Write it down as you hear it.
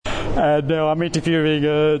And now I'm interviewing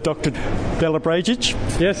Dr. Della Brajic.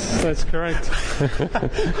 Yes, that's correct.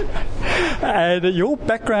 And your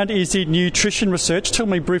background is in nutrition research. Tell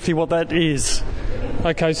me briefly what that is.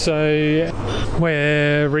 Okay, so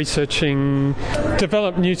we're researching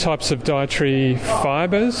develop new types of dietary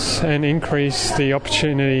fibres and increase the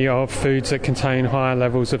opportunity of foods that contain higher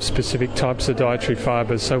levels of specific types of dietary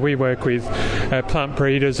fibres. So we work with plant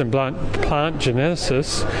breeders and plant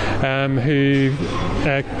geneticists who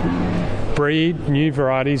breed new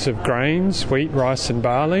varieties of grains, wheat, rice and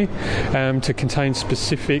barley, to contain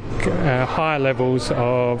specific higher levels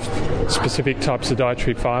of specific types of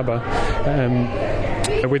dietary fibre.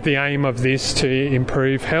 With the aim of this to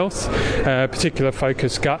improve health, particular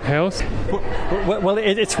focus gut health. Well,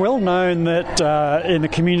 it's well known that in the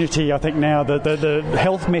community, I think now that the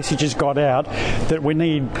health message has got out that we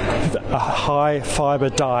need a high fibre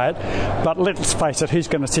diet, but let's face it, who's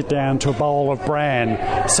going to sit down to a bowl of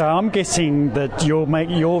bran? So I'm guessing that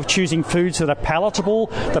you're choosing foods that are palatable,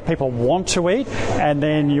 that people want to eat, and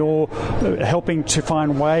then you're helping to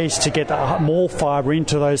find ways to get more fibre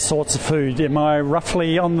into those sorts of food. Am I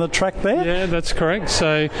roughly on the track there? Yeah, that's correct.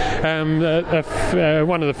 So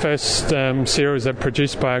one of the first cereals that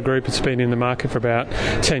produced by our group, it's been in the market for about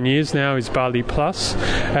 10 years now, is Barley Plus,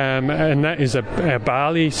 and that is a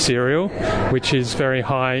barley cereal which is very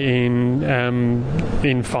high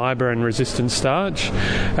in fibre and resistant starch,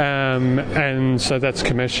 and so that's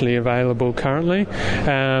commercially available currently.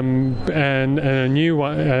 And a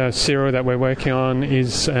new cereal that we're working on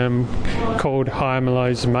is called high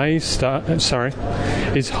amylose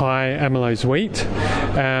high amylose wheat,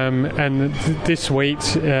 and this wheat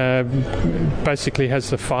basically has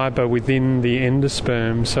the fibre within the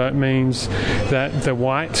endosperm, so it means that the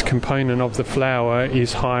white component of the flour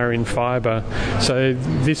is higher in fibre. So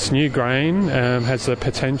this new grain has the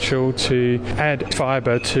potential to add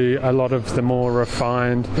fibre to a lot of the more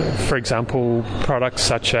refined, for example, products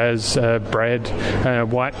such as bread,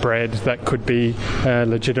 white bread that could be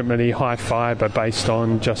legitimately high fibre based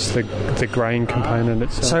on just the grain component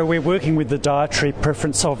itself. So we're working with the dietary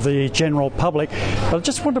preference of the general public, but I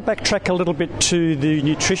just want to backtrack a little bit to the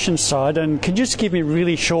nutrition side, and can you just give me a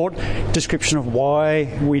really short description of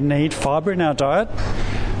why we need fibre in our diet?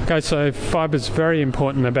 Okay, so fibre is very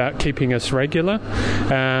important about keeping us regular,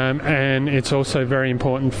 and it's also very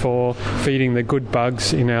important for feeding the good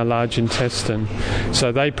bugs in our large intestine.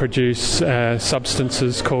 So they produce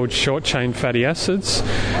substances called short-chain fatty acids,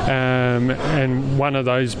 and one of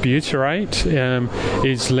those, butyrate,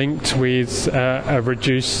 is linked with a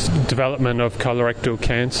reduced development of colorectal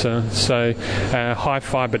cancer. So high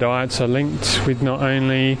fibre diets are linked with not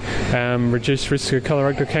only reduced risk of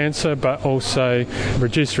colorectal cancer, but also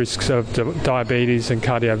reduced risks of diabetes and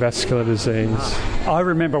cardiovascular disease. I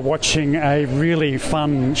remember watching a really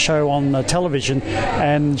fun show on the television,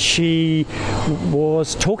 and she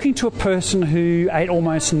was talking to a person who ate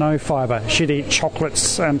almost no fibre. She'd eat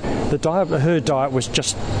chocolates, and her diet was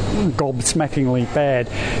just gobsmackingly bad.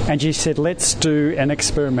 And she said, let's do an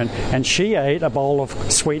experiment. And she ate a bowl of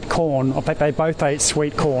sweet corn. In fact, they both ate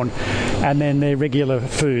sweet corn and then their regular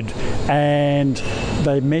food. And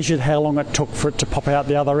they measured how long it took for it to pop out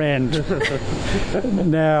the other end.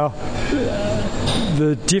 Now,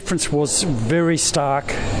 the difference was very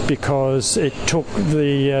stark because it took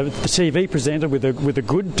the TV presenter with a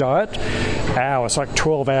good diet hours, like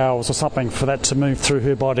 12 hours or something, for that to move through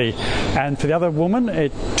her body. And for the other woman,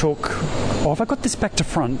 it took... Oh, have I got this back to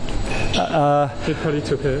front? It probably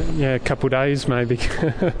took a couple of days, maybe.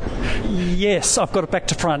 Yes, I've got it back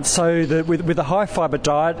to front. So with a high fibre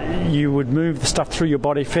diet, you would move the stuff through your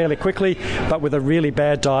body fairly quickly, but with a really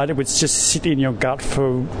bad diet, it would just sit in your gut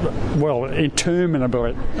for, well,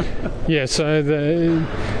 interminably. Yeah, so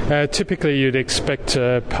typically you'd expect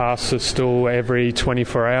to pass the stool every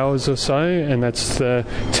 24 hours or so, and that's the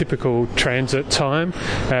typical transit time,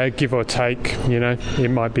 give or take. It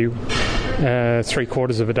might be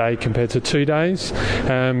 3/4 of a day compared to 2 days,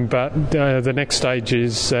 but the next stage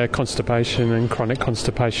is constipation and chronic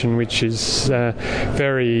constipation, which is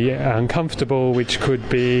very uncomfortable, which could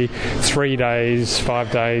be 3 days,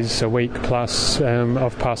 5 days, a week plus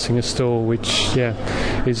of passing a stool, which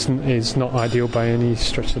is not ideal by any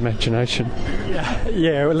stretch of the imagination.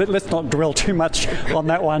 Yeah, let's not dwell too much on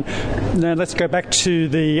that one. Now let's go back to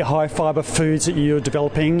the high fibre foods that you're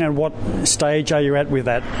developing, and what stage are you at with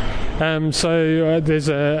that? There's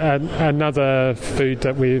another food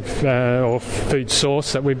that or food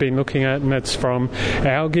source that we've been looking at, and that's from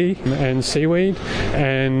algae and seaweed.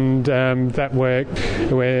 And that work,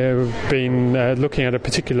 we've been looking at a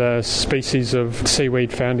particular species of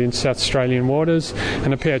seaweed found in South Australian waters,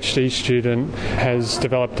 and a PhD student has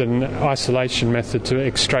developed an isolation method to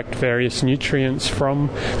extract various nutrients from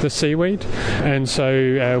the seaweed. And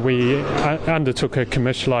so we undertook a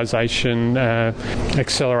commercialisation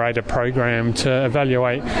accelerator program to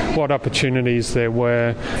evaluate what opportunities there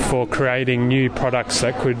were for creating new products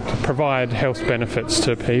that could provide health benefits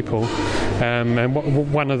to people. And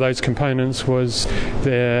one of those components was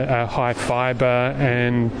the high fibre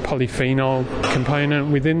and polyphenol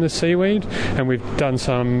component within the seaweed, and we've done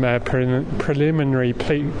some preliminary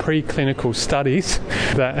preclinical studies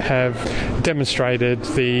that have demonstrated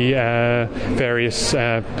the various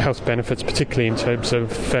health benefits, particularly in terms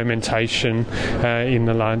of fermentation in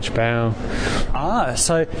the large bowel.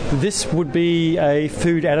 So this would be a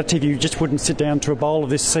food additive. You just wouldn't sit down to a bowl of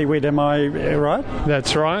this seaweed, am I right?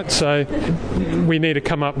 That's right. So we need to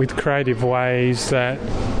come up with creative ways that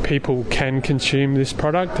people can consume this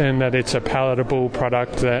product, and that it's a palatable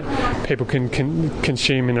product that people can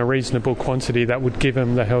consume in a reasonable quantity that would give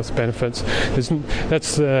them the health benefits.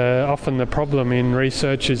 That's often the problem in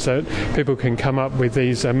research, is that people can come up with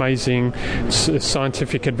these amazing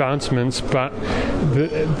scientific advancements, but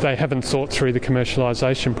they haven't thought through the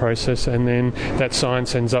commercialisation process, and then that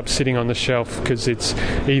science ends up sitting on the shelf because it's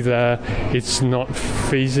either not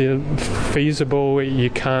feasible, you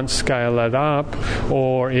can't scale it up,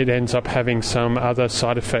 or it ends up having some other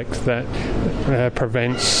side effect that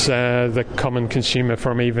prevents the common consumer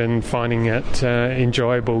from even finding it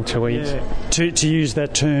enjoyable to eat. Yeah. To use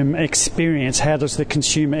that term, experience, how does the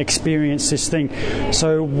consumer experience this thing?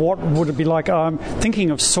 So what would it be like? I'm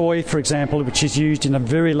thinking of soy, for example, which is used in a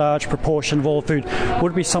very large proportion of all food.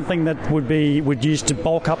 Would it be something that would use to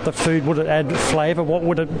bulk up the food? Would it add flavour? What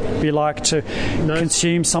would it be like to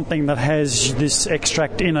consume something that has this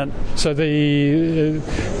extract in it? So the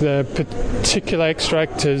particular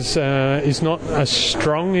extract is not as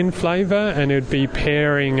strong in flavour, and it would be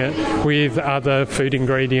pairing it with other food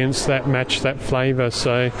ingredients that match that flavour.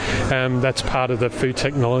 So that's part of the food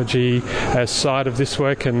technology side of this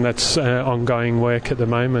work, and that's ongoing work at the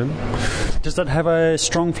moment. Does that have a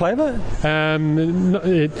strong flavour?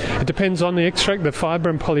 It depends on the extract. The fibre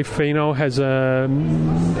and polyphenol has a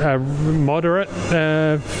moderate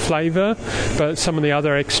flavour, but some of the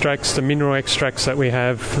other extracts, the mineral extracts that we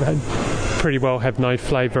have, pretty well have no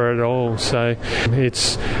flavour at all. So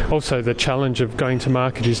it's also the challenge of going to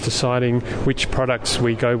market is deciding which products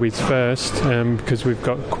we go with first, because we've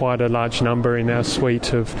got quite a large number in our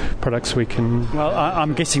suite of products we can... Well,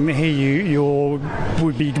 I'm guessing here you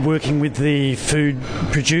would be working with the food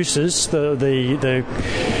producers, the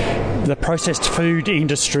processed food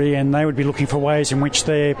industry, and they would be looking for ways in which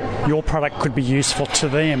your product could be useful to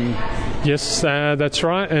them. Yes, that's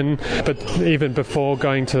right. But even before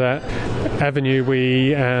going to that avenue,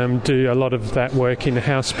 we do a lot of that work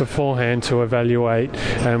in-house beforehand to evaluate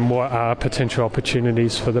what are potential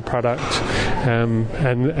opportunities for the product,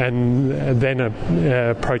 and then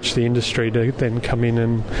approach the industry to then come in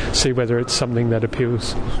and see whether it's something that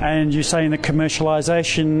appeals. And you're saying that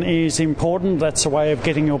commercialisation is important? That's a way of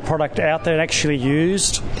getting your product out there, actually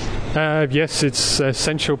used? Yes, it's an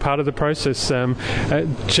essential part of the process.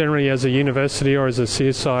 Generally, as a university or as a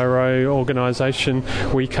CSIRO organisation,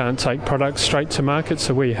 we can't take products straight to market,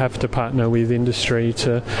 so we have to partner with industry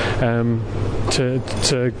to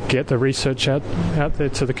get the research out there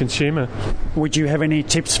to the consumer. Would you have any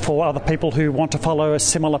tips for other people who want to follow a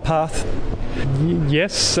similar path?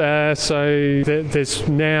 Yes, so there's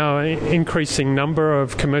now an increasing number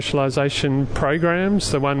of commercialisation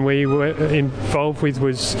programs. The one we were involved with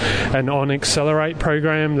was an On Accelerate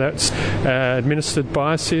program that's administered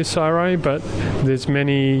by CSIRO, but there's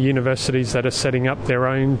many universities that are setting up their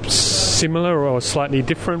own similar or slightly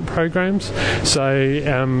different programs.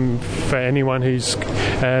 So for anyone who's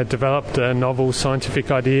developed a novel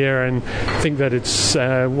scientific idea and think that it's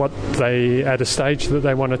what they at a stage that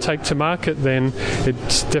they want to take to market, then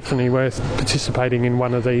it's definitely worth participating in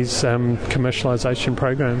one of these commercialisation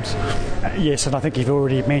programs. Yes, and I think you've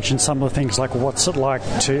already mentioned some of the things like what's it like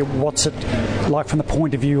from the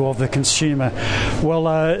point of view of the consumer. Well,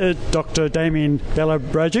 Dr. Damien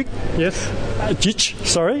Belabrajic. Yes.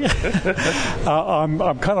 Sorry.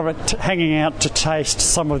 I'm kind of hanging out to taste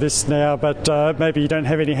some of this now, but maybe you don't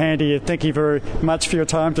have any handy. Thank you very much for your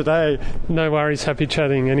time today. No worries. Happy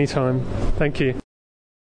chatting anytime. Thank you.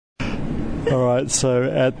 All right, so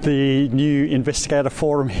at the new investigator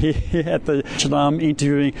forum here at the I'm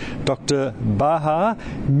interviewing Dr. Baha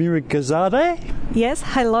Mirighzadeh. Yes,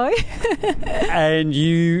 hello. And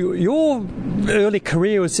your early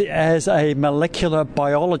career was as a molecular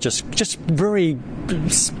biologist. Just very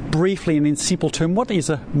briefly and in simple terms, what is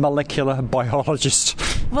a molecular biologist?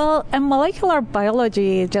 Well, a molecular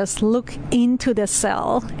biology just look into the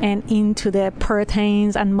cell and into the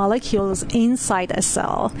proteins and molecules inside a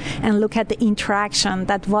cell and look at the interaction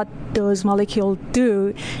that what those molecules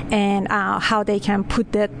do and how they can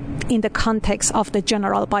put that in the context of the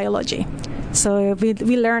general biology. So we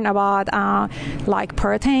learn about like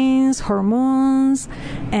proteins, hormones,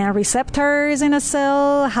 and receptors in a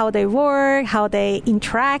cell, how they work, how they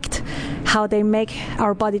interact, how they make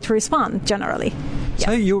our body to respond generally.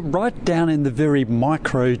 So you're right down in the very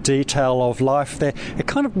micro detail of life there. It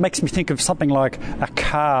kind of makes me think of something like a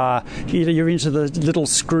car. You're into the little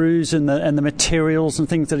screws and the materials and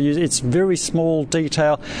things that are used. It's very small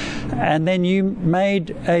detail. And then you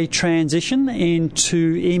made a transition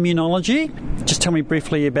into immunology. Just tell me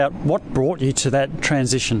briefly about what brought you to that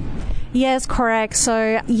transition. Yes, correct.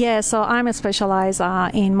 So I'm specialized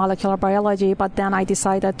in molecular biology, but then I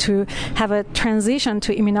decided to have a transition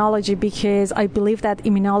to immunology because I believe that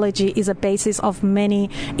immunology is a basis of many.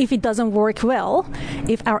 If it doesn't work well,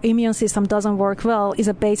 if our immune system doesn't work well, is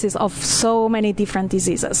a basis of so many different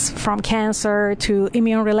diseases, from cancer to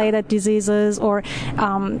immune-related diseases or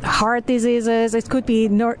heart diseases. It could be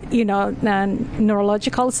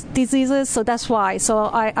neurological diseases. So that's why. So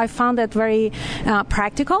I found that very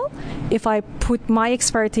practical. If I put my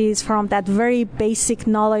expertise from that very basic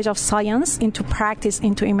knowledge of science into practice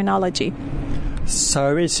into immunology.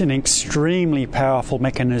 So it's an extremely powerful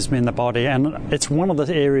mechanism in the body, and it's one of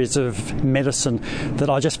the areas of medicine that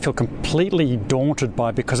I just feel completely daunted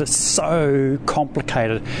by because it's so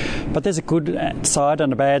complicated. But there's a good side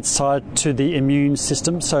and a bad side to the immune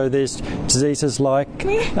system. So there's diseases like,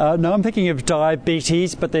 I'm thinking of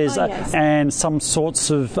diabetes, but there's and some sorts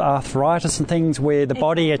of arthritis and things where the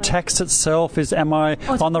body attacks itself. Am I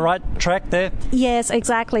on the right track there? Yes,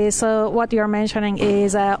 exactly. So what you're mentioning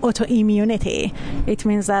is autoimmunity. It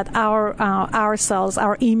means that our cells,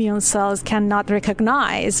 our immune cells, cannot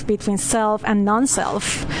recognize between self and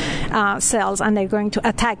non-self cells, and they're going to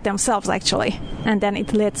attack themselves actually, and then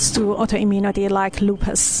it leads to autoimmunity like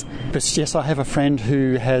lupus. Yes, I have a friend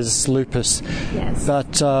who has lupus. Yes,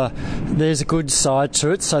 but there's a good side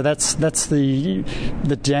to it. So that's the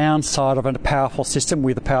downside of a powerful system.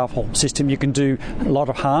 With a powerful system, you can do a lot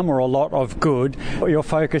of harm or a lot of good. Your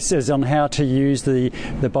focus is on how to use the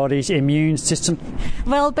body's immune system.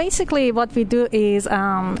 Well, basically what we do is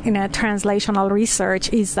in a translational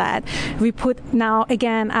research is that we put now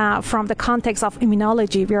again from the context of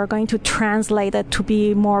immunology, we are going to translate it to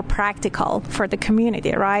be more practical for the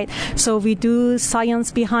community, right? So we do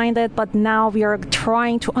science behind it, but now we are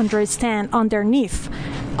trying to understand underneath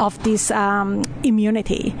of this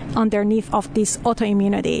immunity, underneath of this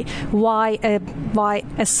autoimmunity, why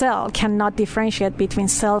a cell cannot differentiate between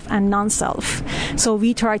self and non-self. So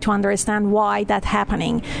we try to understand why that's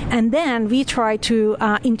happening. And then we try to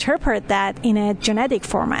interpret that in a genetic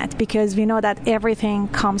format because we know that everything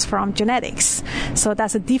comes from genetics. So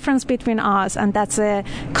that's a difference between us and that's a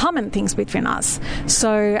common things between us.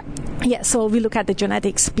 So so we look at the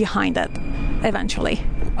genetics behind it eventually.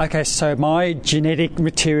 Okay, so my genetic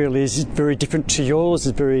material is very different to yours,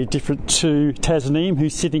 is very different to Tasneem,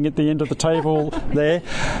 who's sitting at the end of the table there.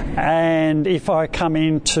 And if I come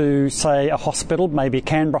into, say, a hospital, maybe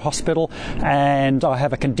Canberra Hospital, and I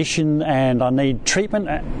have a condition and I need treatment,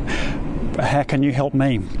 how can you help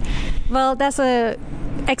me? Well, that's a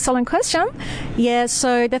excellent question. Yes,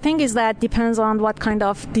 so the thing is that depends on what kind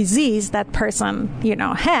of disease that person,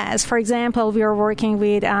 has. For example, we are working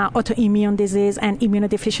with autoimmune disease and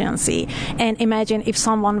immunodeficiency. And imagine if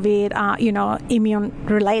someone with,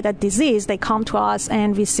 immune-related disease, they come to us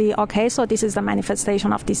and we see, okay, so this is the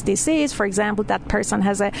manifestation of this disease. For example, that person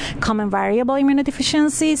has a common variable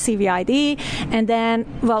immunodeficiency, CVID. And then,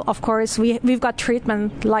 well, of course, we've got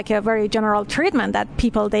treatment, like a very general treatment that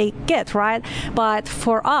people, they get, right? But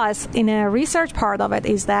for us, in a research part of it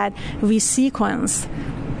is that we sequence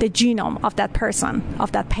the genome of that person,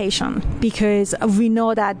 of that patient, because we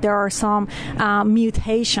know that there are some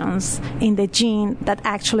mutations in the gene that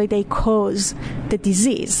actually they cause the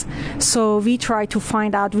disease. So we try to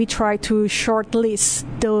find out, we try to shortlist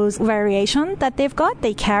those variations that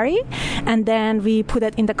they carry, and then we put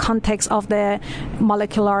it in the context of the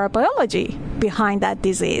molecular biology behind that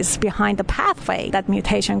disease, behind the pathway that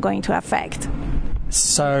mutation going to affect.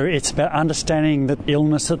 So it's about understanding the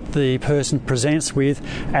illness that the person presents with,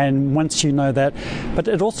 and once you know that, but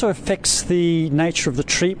it also affects the nature of the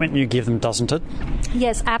treatment you give them, doesn't it?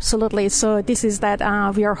 Yes, absolutely. So this is that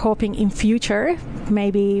we are hoping in future,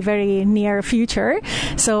 maybe very near future.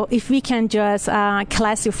 So if we can just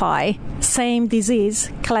classify same disease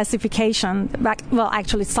classification,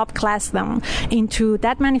 actually subclass them into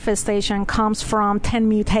that manifestation comes from 10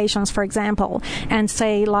 mutations, for example, and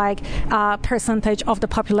say like percentage of the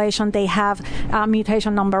population they have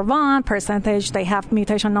mutation number 1, percentage they have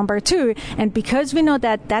mutation number 2, and because we know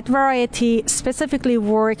that that variety specifically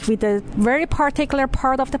work with a very particular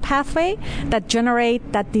part of the pathway that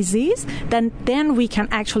generate that disease, then we can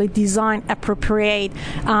actually design appropriate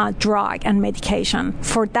drug and medication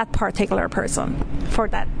for that particular person, for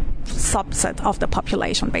that subset of the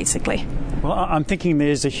population, basically. Well, I'm thinking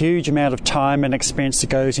there's a huge amount of time and expense that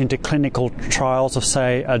goes into clinical trials of,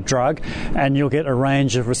 say, a drug, and you'll get a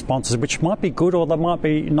range of responses which might be good or they might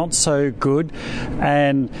be not so good.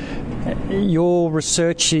 And your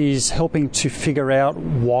research is helping to figure out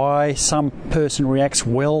why some person reacts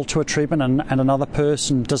well to a treatment and another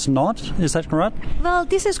person does not. Is that correct? Well,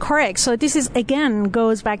 this is correct. So this is, again,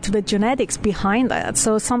 goes back to the genetics behind that.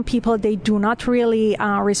 So some people, they do not really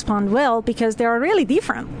respond well because they are really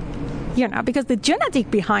different. Because the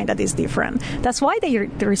genetic behind it is different. That's why they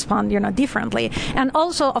respond, differently. And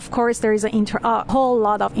also, of course, there is a whole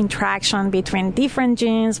lot of interaction between different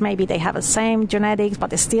genes. Maybe they have the same genetics,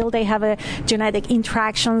 but still they have a genetic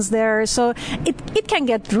interactions there. So it can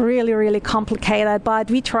get really, really complicated,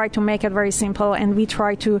 but we try to make it very simple, and we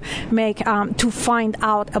try to make, to find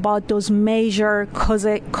out about those major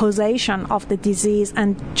causation of the disease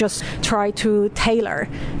and just try to tailor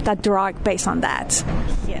that drug based on that.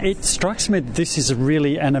 Yes. It strikes me that this is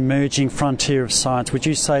really an emerging frontier of science. Would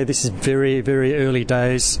you say this is very, very early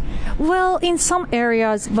days? Well, in some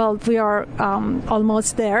areas, we are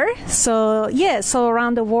almost there. So, so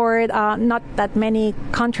around the world, not that many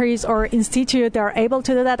countries or institutes are able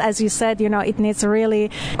to do that. As you said, it needs really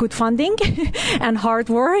good funding and hard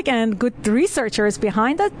work and good researchers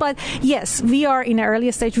behind it. But yes, we are in an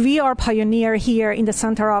early stage. We are pioneer here in the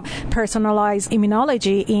Center of Personalized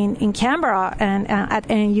Immunology in Canberra and at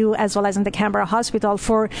NU, as well as in the Canberra Hospital,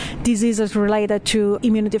 for diseases related to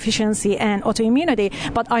immunodeficiency and autoimmunity.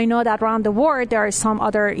 But I know that around the world there are some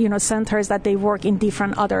other centers that they work in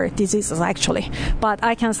different other diseases actually. But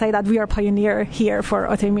I can say that we are pioneer here for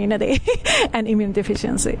autoimmunity and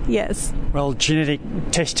immunodeficiency. Yes. Well, genetic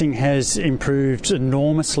testing has improved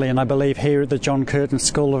enormously, and I believe here at the John Curtin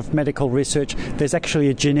School of Medical Research there's actually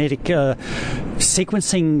a genetic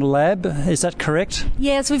sequencing lab. Is that correct?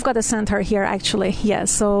 Yes, we've got a center here actually.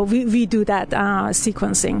 Yes, so we do that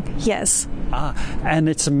sequencing. Yes. And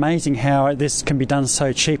it's amazing how this can be done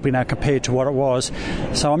so cheaply now compared to what it was.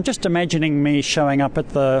 So I'm just imagining me showing up at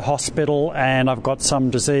the hospital and I've got some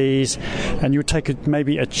disease, and you would take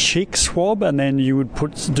maybe a cheek swab and then you would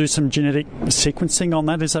do some genetic sequencing on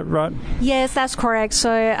that. Is that right? Yes, that's correct. So,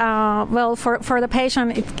 for the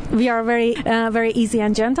patient, we are very, very easy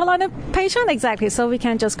and gentle on the patient. Exactly. So we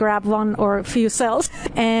can just grab one or a few cells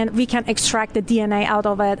and we can extract the DNA out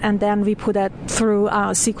of it, and then we put it through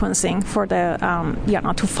sequencing for the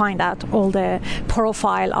to find out all the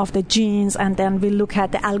profile of the genes, and then we look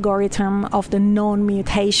at the algorithm of the known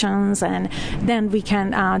mutations, and then we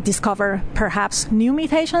can discover perhaps new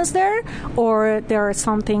mutations there, or there is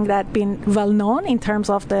something that been well known in terms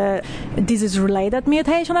of the disease-related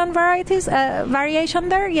mutation and variation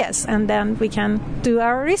there. Yes, and then we can do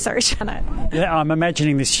our research on it. Yeah, I'm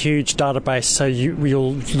imagining this huge database. So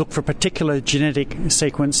you'll look for a particular genetic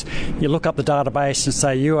sequence. You look up the database and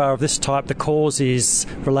say you are of this type. The cause is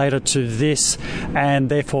related to this, and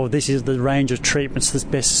therefore this is the range of treatments that's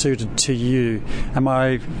best suited to you. Am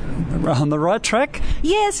I on the right track?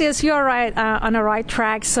 Yes, you are right, on the right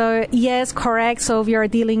track. So yes, correct. So we are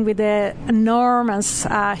dealing with an enormous,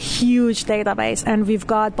 huge database, and we've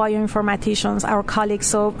got bioinformaticians, our colleagues.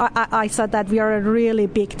 So I said that we are a really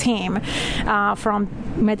big team from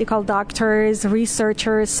medical doctors,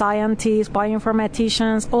 researchers, scientists,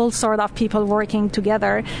 bioinformaticians, all sort of people working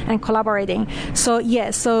together and collaborating. So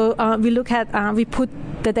yes, we put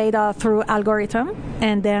the data through algorithm,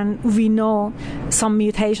 and then we know some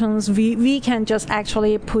mutations. We can just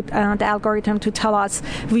actually put the algorithm to tell us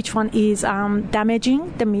which one is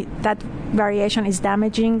damaging, that variation is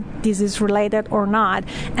damaging, disease related or not.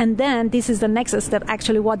 And then this is the next step,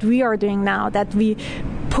 actually what we are doing now, that we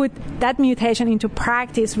put that mutation into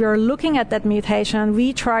practice. We are looking at that mutation.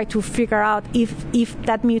 We try to figure out if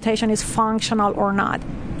that mutation is functional or not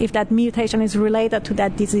if that mutation is related to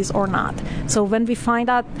that disease or not. So when we find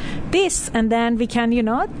out this, and then we can,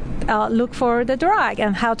 look for the drug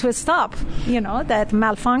and how to stop, that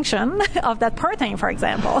malfunction of that protein, for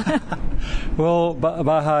example. Well,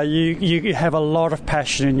 Baha, you have a lot of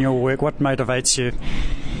passion in your work. What motivates you?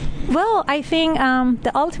 Well, I think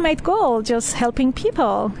the ultimate goal, just helping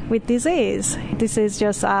people with disease. This is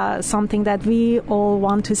just something that we all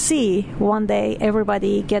want to see. One day,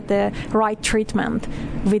 everybody get the right treatment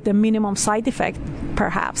with the minimum side effect,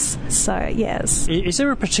 perhaps. So, yes. Is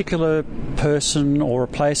there a particular person or a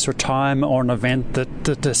place or time or an event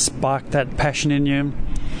that sparked that passion in you?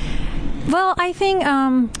 Well, I think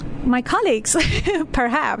my colleagues,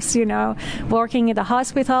 perhaps, working in the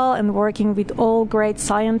hospital and working with all great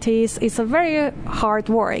scientists, it's a very hard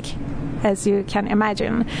work, as you can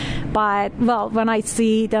imagine. But, well, when I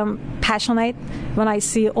see them passionate, when I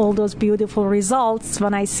see all those beautiful results,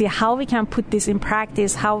 when I see how we can put this in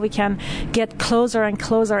practice, how we can get closer and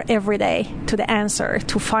closer every day to the answer,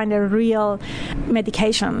 to find a real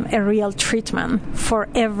medication, a real treatment for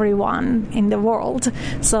everyone in the world.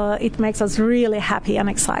 So it makes us really happy and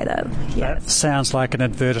excited. Yes. That sounds like an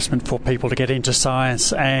advertisement for people to get into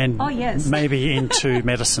science and maybe into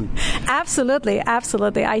medicine. Absolutely,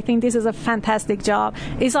 absolutely. I think this is a fantastic job.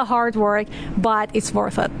 It's a hard work, but it's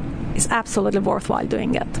worth it. It's absolutely worthwhile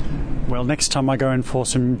doing it. Well, next time I go in for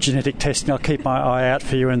some genetic testing, I'll keep my eye out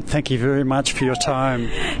for you, and thank you very much for your time.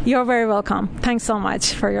 You're very welcome. Thanks so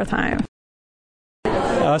much for your time.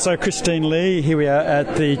 So Christine Lee, here we are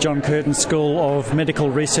at the John Curtin School of Medical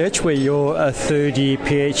Research, where you're a third-year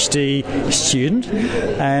PhD student,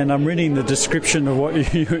 and I'm reading the description of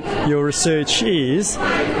what your research is,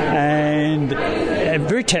 and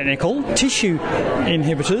very technical, tissue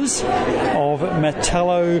inhibitors of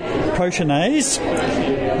metalloproteinase,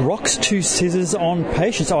 rocks to scissors on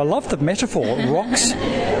patients. Oh, I love the metaphor, rocks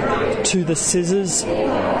to the scissors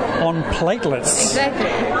on platelets. Exactly.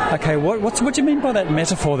 Okay, what do you mean by that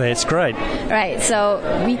metaphor there? It's great. Right, so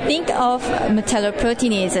we think of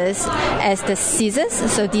metalloproteinases as the scissors.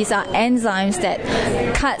 So these are enzymes that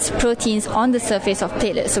cuts proteins on the surface of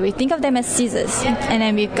platelets. So we think of them as scissors. And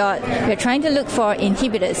then we're trying to look for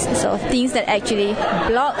inhibitors, so things that actually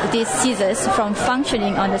block these scissors from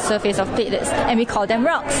functioning on the surface of platelets. And we call them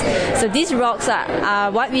rocks. So these rocks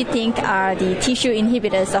are what we think are the tissue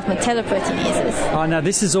inhibitors of metalloproteinases. Now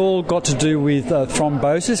this has all got to do with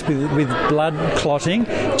thrombosis, with blood clotting.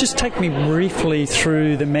 Just take me briefly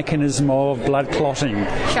through the mechanism of blood clotting.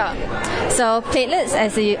 Sure. So platelets,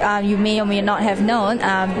 as you may or may not have known,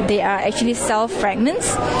 they are actually cell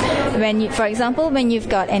fragments. For example, when you've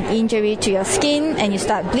got an injury to your skin and you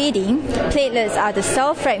start bleeding, platelets are the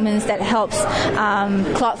cell fragments that helps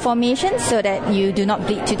clot formation so that you do not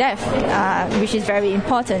bleed to death, which is very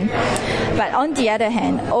important. But on the other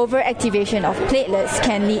hand, overactivation of platelets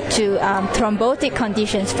can lead to thrombotic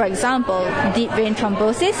conditions, for example, deep vein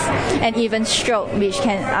thrombosis and even stroke, which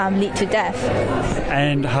can lead to death.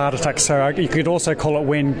 And heart attack. So you could also call it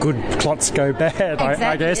when good clots go bad, exactly,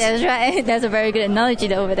 I guess. That's right. That's a very good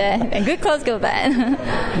analogy over there. And good clots go bad.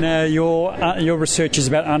 Now, your research is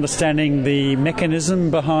about understanding the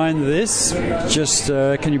mechanism behind this. Just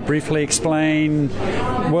can you briefly explain?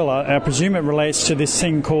 Well, I presume it relates to this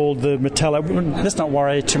thing called the metallo. Let's not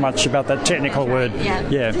worry too much about that technical word.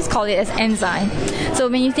 Yeah. Just call it as enzyme. So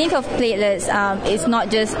when you think of platelets, it's not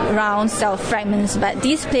just round cell fragments, but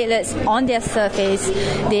these platelets on their surface,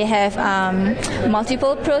 they have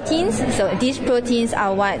multiple proteins. So these proteins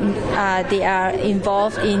are what they are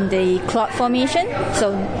involved in the clot formation.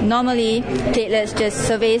 So normally platelets just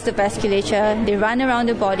surveys the vasculature. They run around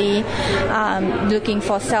the body looking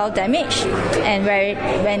for cell damage. And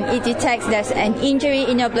when it detects there's an injury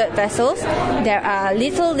in your blood vessels, there are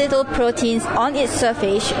little proteins on its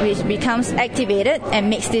surface which becomes activated and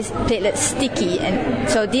makes these platelets sticky. And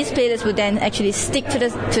so these platelets will then actually stick to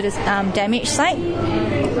the damaged site.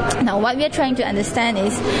 Now, what we are trying to understand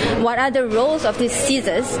is what are the roles of these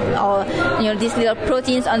scissors, or these little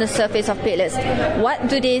proteins on the surface of platelets. What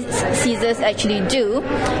do these scissors actually do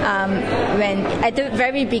when at the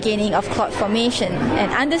very beginning of clot formation?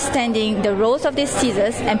 And understanding the roles of these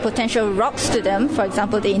scissors and potential rocks to them, for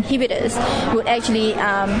example, the inhibitors, would actually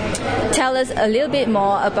tell us a little bit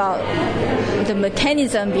more about the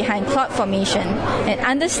mechanism behind clot formation, and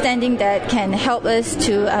understanding that can help us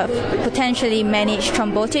to potentially manage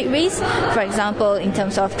thrombotic risk, for example, in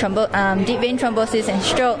terms of deep vein thrombosis and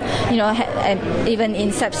stroke, and even in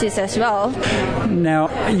sepsis as well. Now,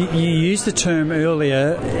 you used the term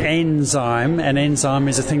earlier, enzyme. An enzyme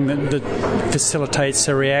is a thing that facilitates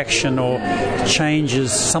a reaction or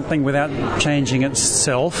changes something without changing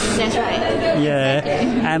itself. That's right. Yeah,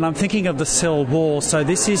 exactly. And I'm thinking of the cell wall. So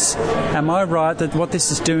this is, am I right that what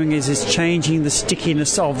this is doing is changing the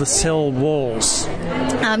stickiness of the cell walls?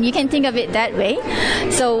 You can think of it that way.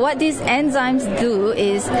 So what these enzymes do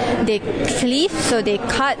is they cleave, so they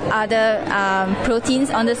cut other proteins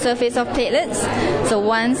on the surface of platelets. So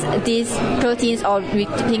once these proteins, or we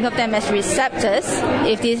think of them as receptors,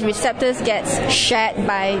 if these receptors get shed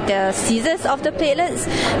by the scissors of the platelets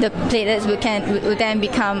will then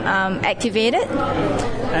become activated.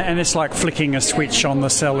 And it's like flicking a switch on the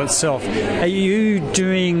cell itself. Are you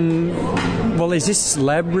doing... Well, is this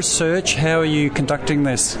lab research? How are you conducting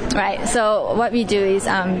this? Right. So what we do is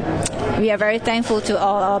we are very thankful to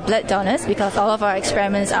all our blood donors, because all of our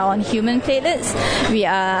experiments are on human platelets. We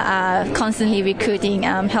are constantly recruiting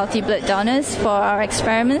healthy blood donors for our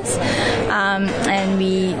experiments, and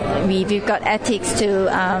we've got ethics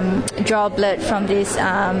to draw blood from these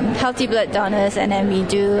healthy blood donors, and then we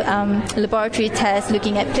do laboratory tests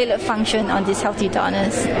looking at platelet function on these healthy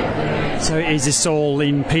donors. So is this all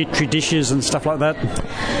in petri dishes and stuff like that?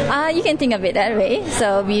 You can think of it that way.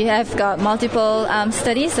 So we have got multiple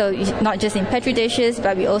studies, so not just in petri dishes,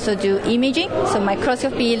 but we also do imaging, so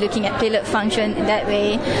microscopy, looking at platelet function that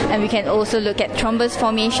way, and we can also look at thrombus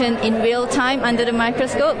formation in real time under the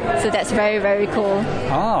microscope, so that's very, very cool.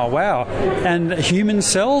 Oh, wow. And human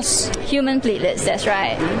cells? Human platelets, that's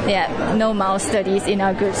right. Yeah, no mouse studies in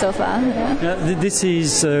our group so far. Now, this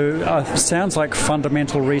is, sounds like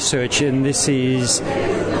fundamental research, and this is,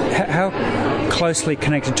 how closely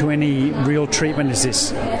connected to any real treatment is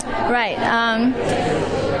this? Right.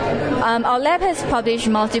 Our lab has published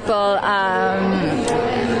multiple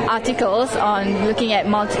articles on looking at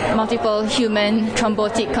multiple human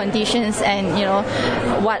thrombotic conditions, and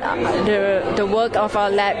what the work of our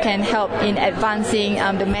lab can help in advancing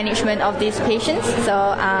the management of these patients.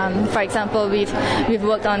 So, for example, we've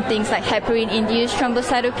worked on things like heparin-induced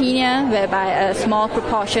thrombocytopenia, whereby a small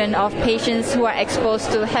proportion of patients who are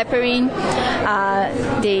exposed to heparin,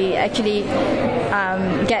 they actually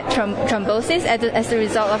get thrombosis as a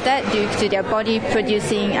result of that, due to their body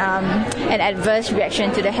producing an adverse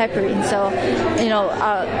reaction to the heparin. So,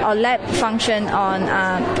 our lab function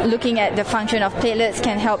on looking at the function of platelets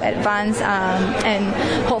can help advance and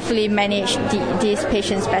hopefully manage these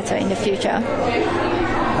patients better in the future.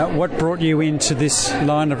 What brought you into this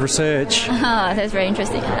line of research? That's very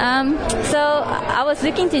interesting. So I was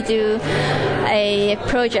looking to do a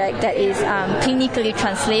project that is clinically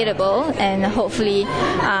translatable, and hopefully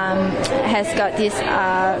has got this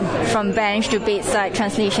from bench to bedside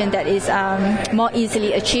translation that is more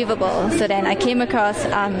easily achievable. So then I came across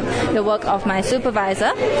the work of my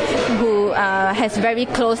supervisor, who has very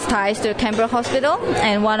close ties to Canberra Hospital,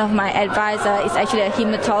 and one of my advisor is actually a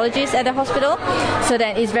hematologist at the hospital. So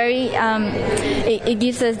then it's very it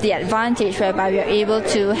gives us the advantage whereby we are able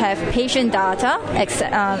to have patient data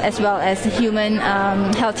as well as human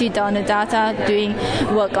healthy donor data, doing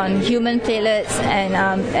work on human platelets,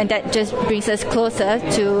 and that just brings us closer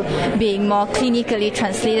to being more clinically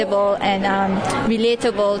translatable and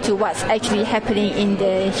relatable to what's actually happening in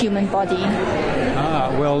the human body.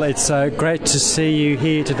 Well, it's great to see you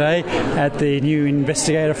here today at the New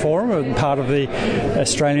Investigator Forum, part of the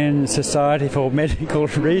Australian Society for Medical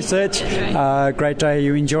Research. Great day. Are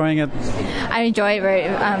you enjoying it? I enjoy it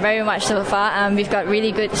very much so far. We've got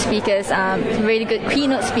really good speakers, really good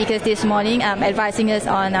keynote speakers this morning, advising us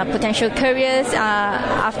on potential careers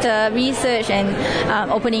after research,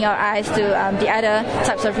 and opening our eyes to the other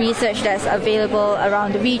types of research that's available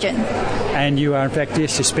around the region. And you are, in fact,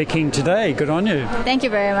 yes, you're speaking today. Good on you. Thank you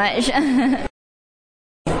very much.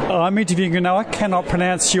 I'm interviewing you now. I cannot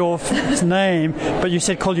pronounce your name, but you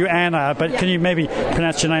said call you Anna, but can you maybe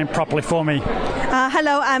pronounce your name properly for me?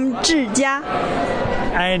 Hello, I'm Zhi Jia.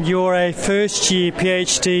 And you're a first-year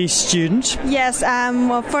PhD student? Yes,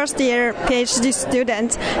 I'm a first-year PhD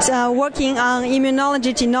student working on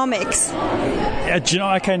immunology genomics.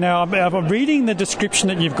 Okay, now I'm reading the description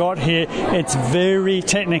that you've got here. It's very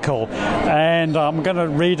technical, and I'm going to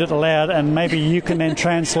read it aloud, and maybe you can then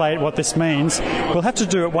translate what this means. We'll have to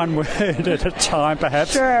do it one word at a time,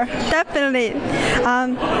 perhaps. Sure, definitely.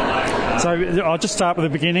 So I'll just start with the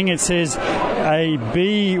beginning. It says a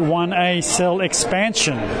B1A cell expansion.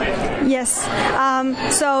 Yes.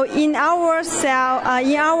 So in our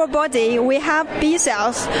in our body, we have B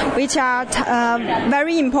cells, which are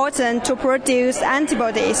very important to produce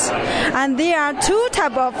antibodies. And there are two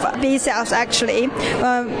types of B cells actually,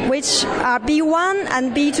 which are B1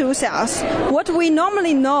 and B2 cells. What we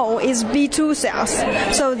normally know is B2 cells.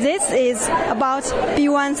 So this is about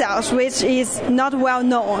B1 cells, which is not well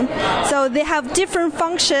known. So they have different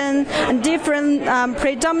function and different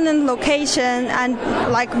predominant location and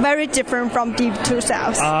like very different from B2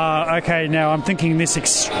 cells. Okay, now I'm thinking this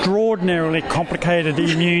extraordinarily complicated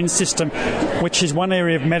immune system, which is one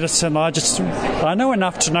area of medicine I know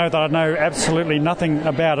enough to know that I know absolutely nothing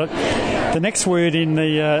about it. The next word in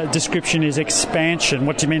the description is expansion.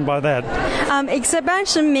 What do you mean by that?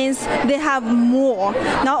 Expansion means they have more,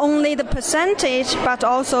 not only the percentage, but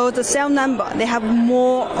also the cell number. They have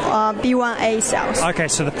more B1A cells. Okay,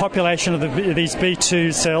 so the population of these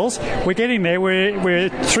B2 cells, we're getting there. We're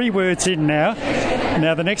 3 words in now.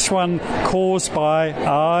 Now the next one, caused by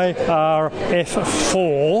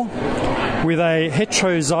IRF4 with a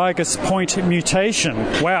heterozygous point mutation.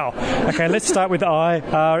 Wow. Okay, let's start with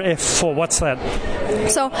IRF4. What's that?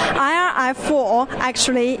 So IRF4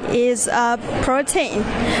 actually is a protein.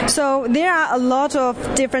 So there are a lot of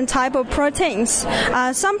different type of proteins.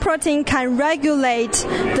 Some protein can regulate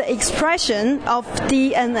the expression of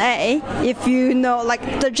DNA, if you know, like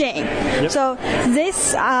the gene. Yep. So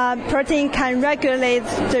this protein can regulate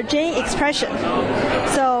the gene expression.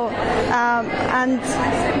 So and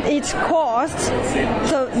it's caused.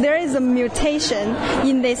 So there is a mutation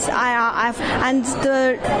in this IRF, and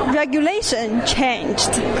the regulation changed.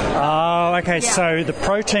 Oh, okay. Yeah. So the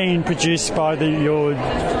protein produced by your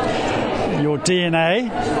DNA,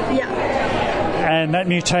 and that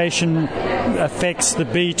mutation affects the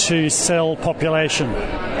B2 cell population.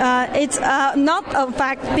 It's not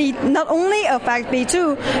only affect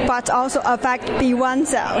B2, but also affect B1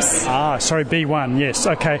 cells. Sorry, B1, yes,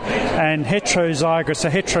 okay. And heterozygous, so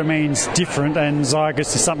hetero means different, and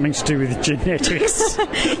zygous is something to do with genetics.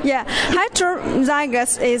 Yeah,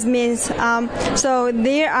 heterozygous means so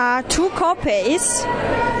there are 2 copies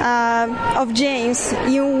of genes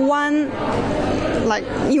in one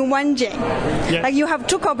gene. Yeah. Like you have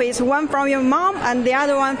 2 copies, one from your mom and the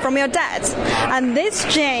other one from your dad. And this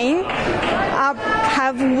gene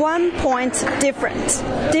have 1 point difference.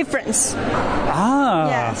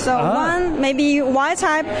 Yeah, so one maybe Y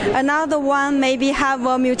type, another one maybe have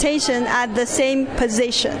a mutation at the same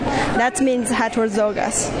position. That means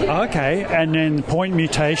heterozygous. Okay, and then point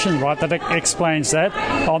mutation, right, that explains that,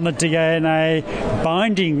 on the DNA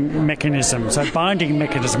binding mechanism. So binding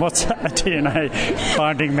mechanism, what's a DNA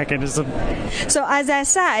binding mechanism? So as I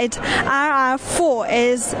said, IRF4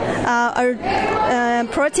 is a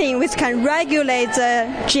protein which can regulate the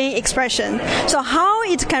gene expression. So how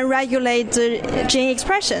it can regulate the gene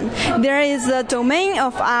expression? There is a domain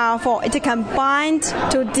of IRF4. It can bind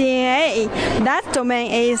to DNA. That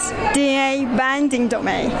domain is DNA binding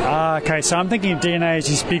domain. Okay, so I'm thinking of DNA as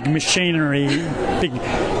this big machinery, big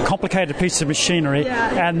complicated piece of machinery,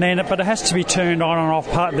 and then but it has to be turned on and off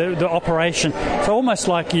part the operation. So almost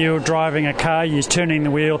like you're driving a car, you're turning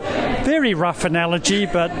the wheel. Very rough analogy,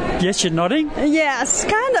 but yes, you're nodding. Yes,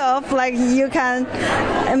 kind of like you can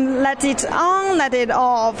let it on, let it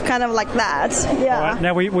off, kind of like that. Yeah. All right,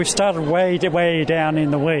 now we've started way down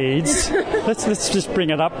in the weeds. let's just bring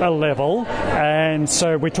it up a level. And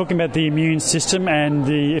so we're talking about the immune system and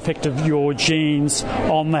the effect of your genes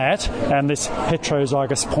on that, and this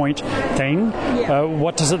heterozygous point thing. Yeah.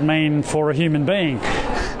 What does it mean for a human being?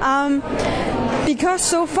 Because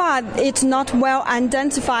so far it's not well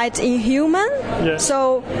identified in human,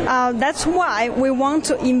 so that's why we want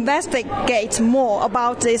to investigate more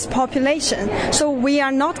about this population. So we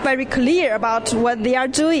are not very clear about what they are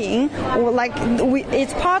doing, or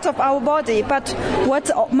it's part of our body, but what's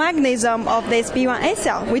the mechanism of this B1A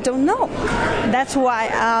cell, we don't know. That's why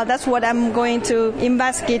that's what I'm going to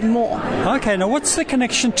investigate more. Okay, now what's the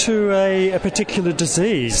connection to a particular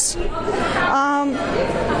disease?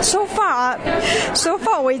 So far,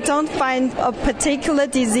 we don't find a particular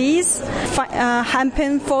disease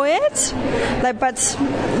happen for it.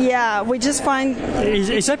 We just find.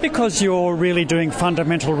 Is that because you're really doing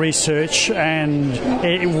fundamental research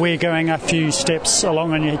and we're going a few steps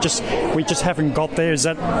along, and we just haven't got there? Is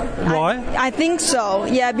that right? I think so.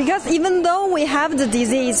 Yeah, because even though we have the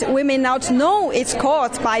disease, we may not know it's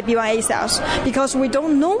caused by B1A cells because we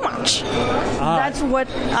don't know much. That's what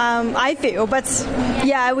I feel. But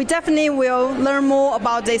yeah, we definitely will learn more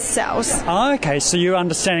about these cells. Okay, so you're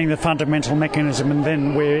understanding the fundamental mechanism and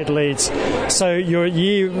then where it leads. So you're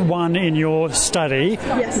year 1 in your study.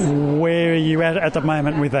 Yes. Where are you at the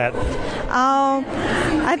moment with that?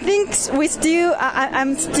 I think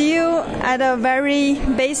I'm still at a very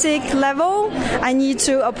basic level. I need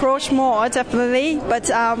to approach more, definitely, but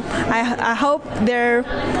I hope there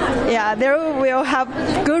will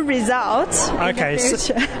have good results. Okay, in the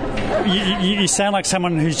future. You sound like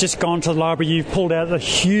someone who's just gone to the library. You've pulled out a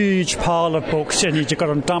huge pile of books and you've got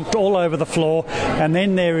them dumped all over the floor, and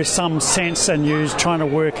then there is some sense and you're trying to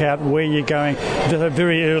work out where you're going.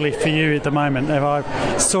 Very early for you at the moment. Have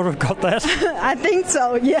I sort of got that? I think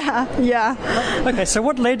so, yeah. Okay, so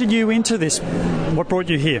what led you into this? What brought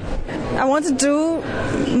you here? I want to do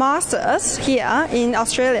masters here in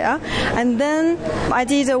Australia, and then I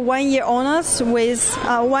did a 1-year honors with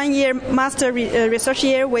 1-year master research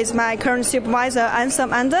year with my current supervisor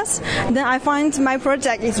Anselm Anders. Then I find my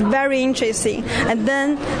project is very interesting, and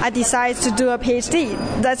then I decided to do a PhD.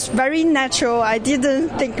 That's very natural. I didn't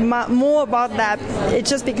think more about that. It's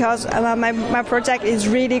just because my project is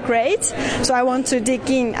really great, so I want to dig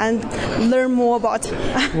in and learn more about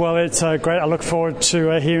it. Well, it's great. I look forward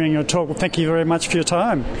to hearing your talk. Thank you very much for your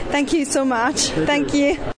time. Thank you so much. Thank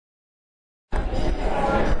you.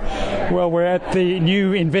 Well, we're at the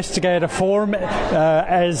new Investigator Forum,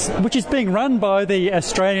 which is being run by the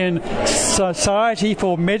Australian Society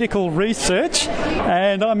for Medical Research,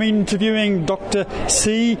 and I'm interviewing Dr.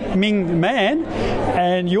 Si Ming Man,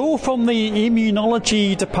 and you're from the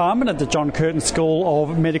Immunology Department at the John Curtin School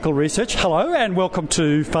of Medical Research. Hello, and welcome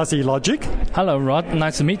to Fuzzy Logic. Hello, Rod.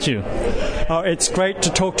 Nice to meet you. It's great to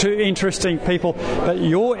talk to interesting people, but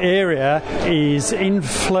your area is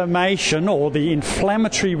inflammation, or the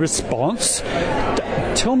inflammatory response.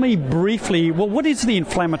 Tell me briefly, what is the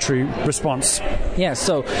inflammatory response? Yeah,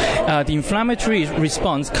 so the inflammatory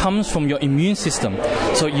response comes from your immune system.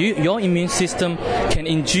 So your immune system can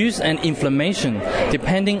induce an inflammation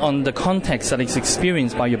depending on the context that is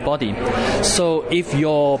experienced by your body. So if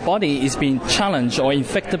your body is being challenged or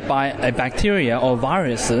infected by a bacteria or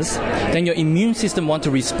viruses, then your immune system wants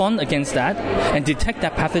to respond against that and detect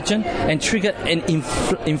that pathogen and trigger an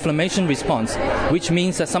inflammation response, which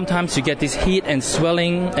means that sometimes you get this heat and swelling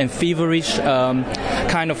and feverish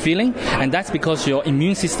kind of feeling, and that's because your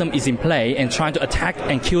immune system is in play and trying to attack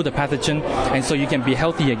and kill the pathogen, and so you can be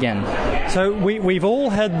healthy again. So we've all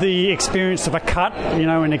had the experience of a cut,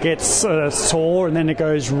 and it gets sore and then it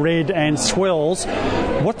goes red and swells.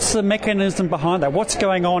 What's the mechanism behind that? What's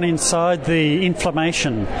going on inside the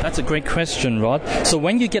inflammation? That's a great question, Rod. So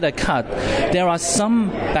when you get a cut, there are some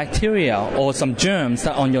bacteria or some germs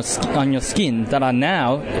that on your skin that are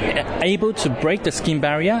now able to break the skin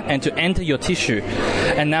barrier and to enter your tissue.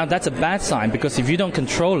 And now that's a bad sign, because if you don't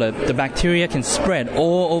control it, the bacteria can spread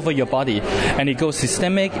all over your body and it goes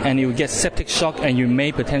systemic and you get septic shock and you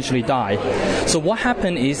may potentially die. So what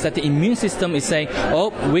happened is that the immune system is saying,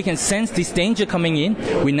 we can sense this danger coming in,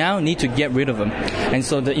 we now need to get rid of them. And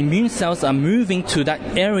so the immune cells are moving to that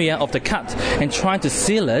area of the cut and trying to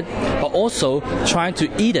seal it, but also trying to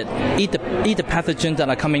eat the pathogens that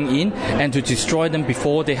are coming in and to destroy them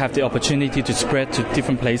before they have the opportunity to spread to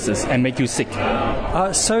different places and make you sick.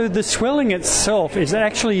 So the swelling itself is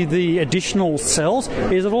actually the additional cells.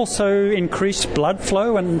 Is it also increased blood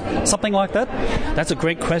flow and something like that? That's a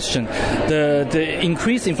great question. The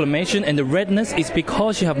increased inflammation and the redness is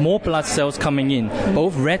because you have more blood cells coming in,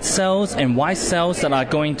 both red cells and white cells that are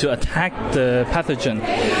going to attack the pathogen.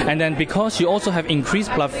 And then because you also have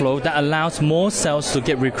increased blood flow, that allows more cells to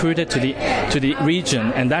get recruited to the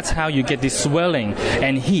region, and that's how you get this swelling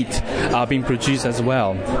and heat being produced as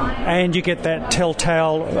well. And you get that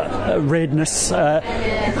telltale redness.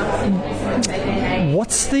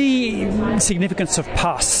 What's the significance of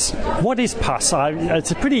pus? What is pus?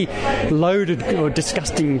 It's a pretty loaded or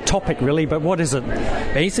disgusting topic, really, but what is it?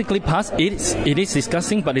 Basically, pus, it is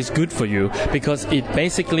disgusting, but it's good for you, because it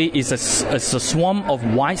basically is a swarm of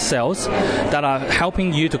white cells that are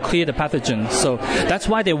helping you to clear the pathogen. So that's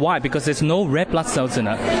why they're white, because there's no red blood cells in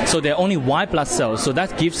it. So they're only white blood cells. So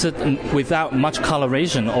that gives it without much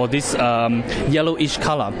coloration or this yellowish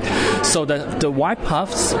color. So the white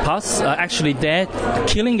pus are actually there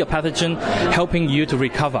killing your pathogen, helping you to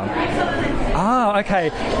recover. Ah, okay.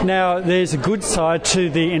 Now, there's a good side to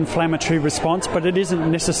the inflammatory response, but it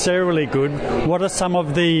isn't necessarily good. What are some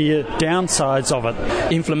of the downsides of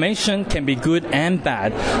it? Inflammation can be good and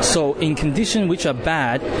bad. So in conditions which are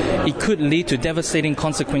bad, it could lead to devastating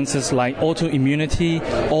consequences like autoimmunity,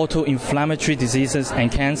 autoinflammatory diseases,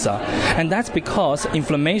 and cancer. And that's because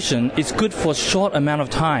inflammation is good for a short amount of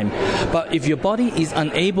time. But if your body is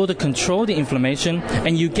unable to control the inflammation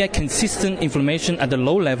and you get consistent inflammation at the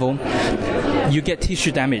low level, you get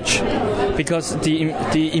tissue damage, because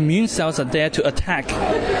the immune cells are there to attack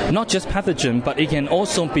not just pathogen, but it can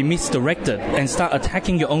also be misdirected and start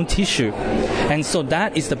attacking your own tissue. And so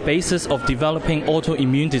that is the basis of developing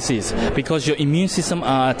autoimmune disease, because your immune system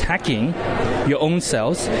are attacking your own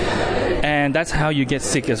cells, and that's how you get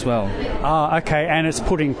sick as well. Ah, okay, and it's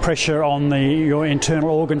putting pressure on your internal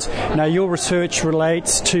organs. Now, your research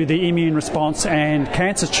relates to the immune response and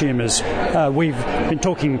cancer tumours. We've been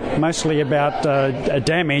talking mostly about a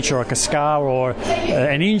damage or like a scar or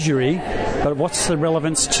an injury, but what's the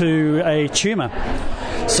relevance to a tumour?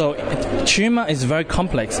 So tumor is very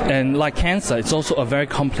complex, and like cancer, it's also a very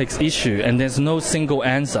complex issue, and there's no single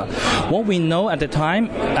answer. What we know at the time,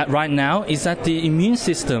 right now, is that the immune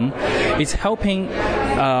system is helping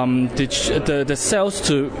the cells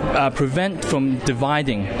to prevent from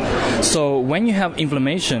dividing. So when you have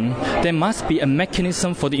inflammation, there must be a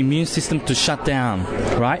mechanism for the immune system to shut down,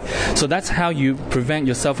 right? So that's how you prevent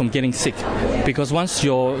yourself from getting sick, because once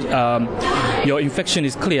your infection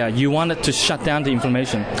is clear, you want it to shut down the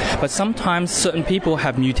inflammation. But sometimes certain people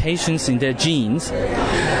have mutations in their genes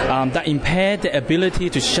that impair the ability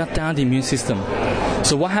to shut down the immune system.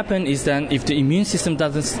 So what happens is that if the immune system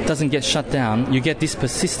doesn't get shut down, you get this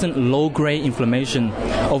persistent low-grade inflammation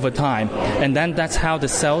over time, and then that's how the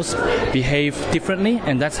cells behave differently,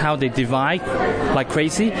 and that's how they divide like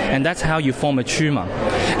crazy, and that's how you form a tumor.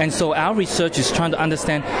 And so our research is trying to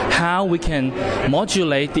understand how we can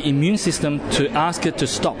modulate the immune system to ask it to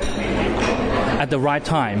stop at the right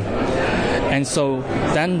time. And so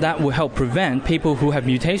then that will help prevent people who have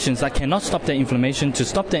mutations that cannot stop their inflammation to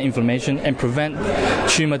stop their inflammation and prevent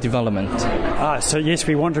tumor development. So yes,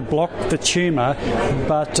 we want to block the tumour,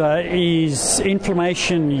 but is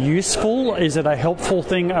inflammation useful? Is it a helpful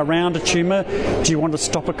thing around a tumour? Do you want to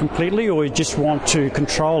stop it completely, or you just want to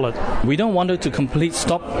control it? We don't want it to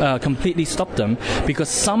completely stop them, because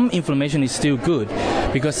some inflammation is still good,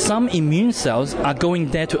 because some immune cells are going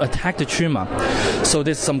there to attack the tumour. So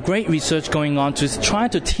there's some great research going on to try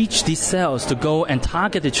to teach these cells to go and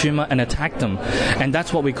target the tumour and attack them. And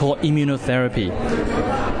that's what we call immunotherapy.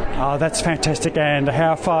 Oh, that's fantastic. And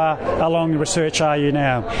how far along the research are you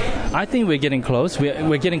now? I think we're getting close.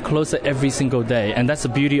 We're getting closer every single day, and that's the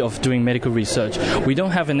beauty of doing medical research. We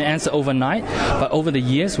don't have an answer overnight, but over the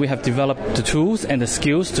years we have developed the tools and the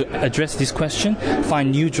skills to address this question,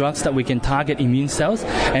 find new drugs that we can target immune cells,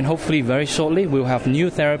 and hopefully very shortly we'll have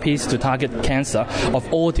new therapies to target cancer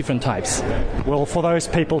of all different types. Well, for those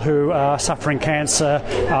people who are suffering cancer,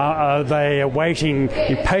 they are waiting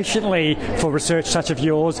impatiently for research such as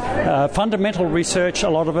yours. Fundamental research, a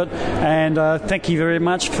lot of it, and thank you very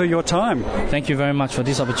much for your time. Thank you very much for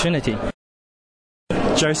this opportunity.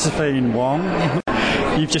 Josephine Wong,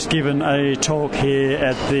 you've just given a talk here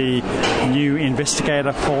at the New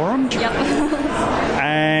Investigator Forum. Yep.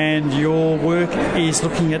 And your work is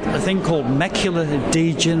looking at a thing called macular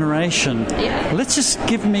degeneration. Yeah. Let's just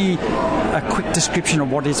give me a quick description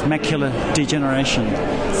of what is macular degeneration.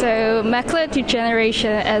 So macular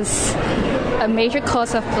degeneration is a major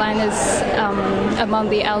cause of blindness among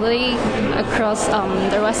the elderly across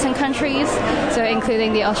the Western countries, so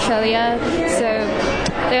including the Australia. So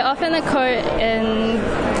they often occur in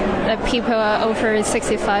people who are over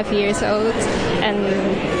 65 years old, and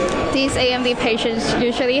these AMD patients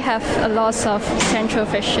usually have a loss of central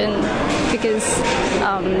vision because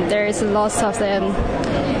there is a loss of them,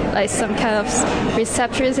 like some kind of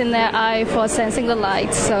receptors in their eye for sensing the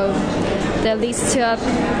light. So that leads to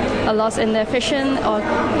a loss in their vision or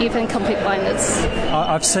even complete blindness.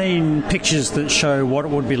 I've seen pictures that show what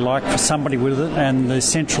it would be like for somebody with it, and the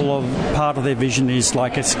central part of their vision is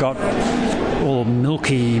like it's got all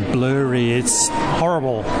milky, blurry. It's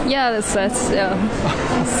horrible. Yeah, that's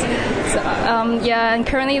yeah. And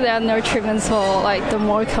currently there are no treatments for like the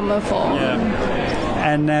more common form. Yeah.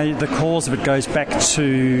 And now the cause of it goes back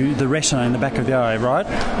to the retina in the back of the eye, right?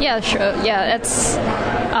 Yeah, sure. Yeah,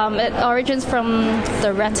 it origins from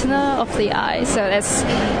the retina of the eye, so it's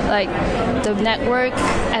like the network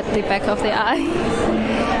at the back of the eye.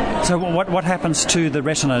 So what happens to the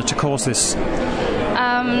retina to cause this?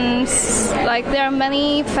 Like there are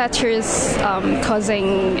many factors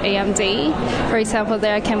causing AMD. For example,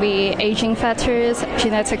 there can be aging factors,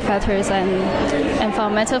 genetic factors, and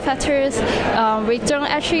environmental factors. We don't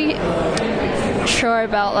actually sure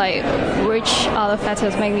about like which other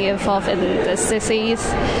factors may be involved in this disease,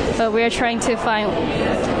 but we are trying to find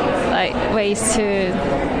like ways to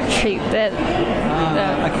treat it.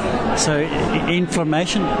 Okay. So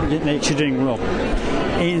inflammation, you're doing well.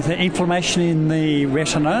 Is the inflammation in the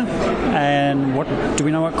retina, and what do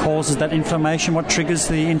we know what causes that inflammation? What triggers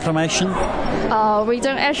the inflammation? We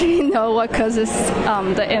don't actually know what causes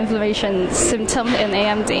the inflammation symptom in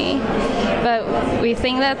AMD, but we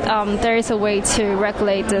think that there is a way to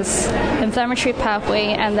regulate this inflammatory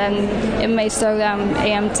pathway, and then it may slow down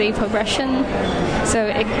AMD progression. So,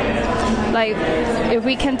 if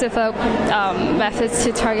we can develop methods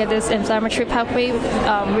to target this inflammatory pathway,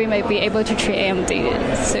 we may be able to treat AMD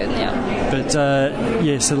soon. Yeah. But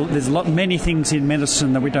so there's many things in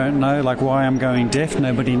medicine that we don't know, like why I'm going deaf.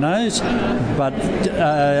 Nobody knows, but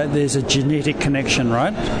there's a genetic connection,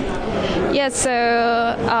 right? Yeah, so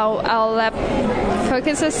our lab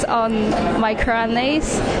focuses on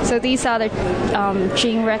microRNAs. So these are the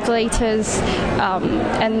gene regulators,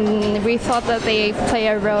 and we thought that they play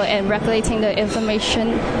a role in regulating the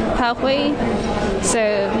inflammation pathway.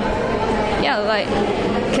 So, yeah,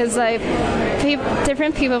 because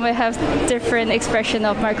different people may have different expression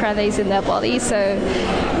of microRNAs in their body, so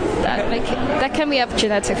that can be up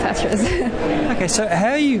genetic factors. Okay, so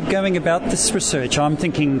how are you going about this research? I'm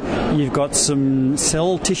thinking you've got some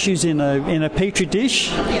cell tissues in a petri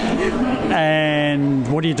dish, and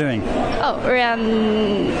what are you doing? Oh, we are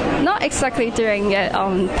not exactly doing it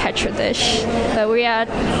on petri dish, but we are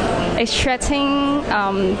extracting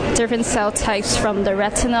different cell types from the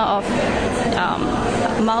retina of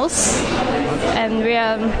mouse, and we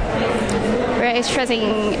are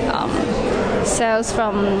extracting cells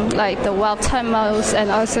from like the wild-type mouse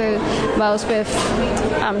and also mouse with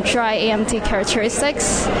dry AMD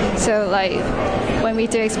characteristics. So like when we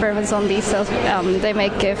do experiments on these cells, they may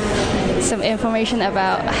give some information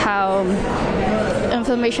about how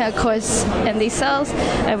inflammation occurs in these cells.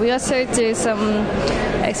 And we also do some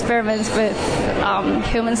experiments with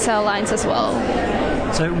human cell lines as well.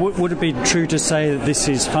 So would it be true to say that this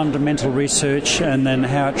is fundamental research and then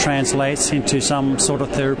how it translates into some sort of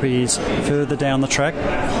therapies further down the track?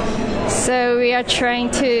 So we are trying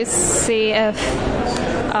to see if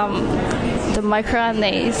the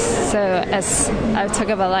microRNAs, so as I've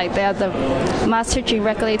talked about, like they are the master gene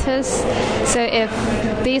regulators. So if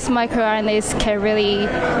these microRNAs can really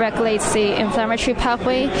regulate the inflammatory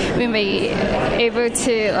pathway, we may be able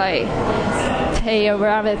to play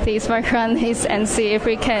around with these microRNAs and see if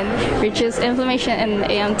we can reduce inflammation in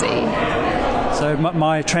AMD. So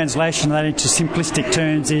my translation of that into simplistic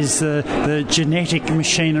terms is the genetic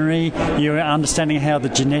machinery, you're understanding how the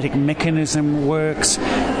genetic mechanism works,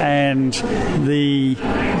 and the,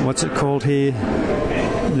 what's it called here?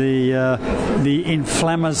 The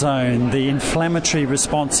inflammasome, the inflammatory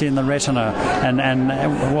response in the retina,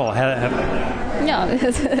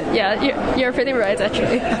 you're pretty right,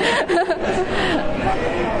 actually.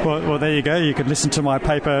 Well, there you go. You could listen to my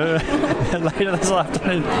paper later this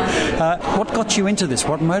afternoon. What got you into this?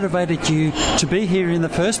 What motivated you to be here in the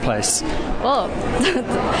first place? Well,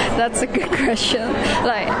 that's a good question.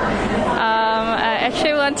 I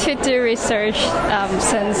actually want to do research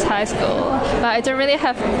since high school, but I don't really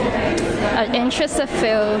have an interested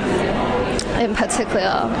field in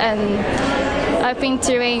particular. And I've been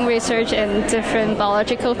doing research in different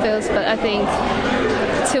biological fields, but I think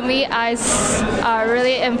to me eyes are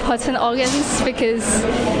really important organs because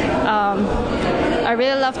I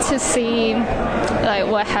really love to see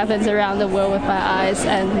what happens around the world with my eyes,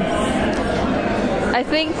 and I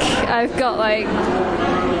think I've got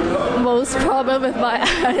most problem with my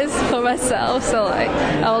eyes for myself, so I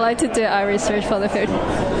would like to do eye research for the future.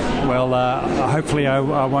 Well, hopefully I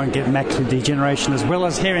won't get macular degeneration as well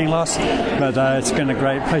as hearing loss, but it's been a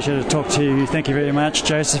great pleasure to talk to you. Thank you very much,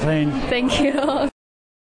 Josephine. Thank you.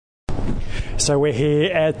 So we're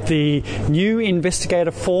here at the New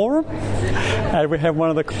Investigator Forum, and we have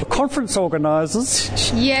one of the conference organisers.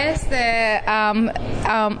 Yes, I'm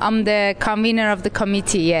the convener of the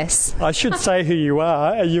committee, yes. I should say who you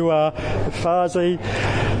are. You are Fazi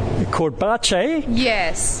called Bache.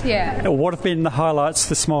 Yes, yeah. What have been the highlights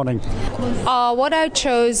this morning? What I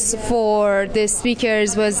chose for the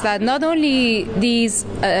speakers was that not only these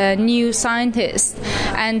new scientists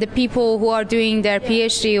and the people who are doing their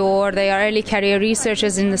PhD or they are early career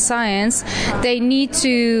researchers in the science, they need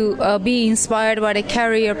to be inspired by the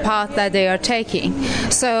career path that they are taking.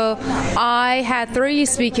 So I had 3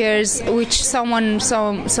 speakers, which someone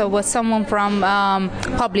from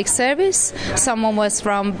public service, someone was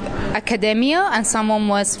from academia, and someone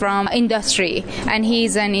was from industry, and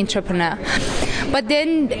he's an entrepreneur. But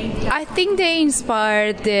then I think they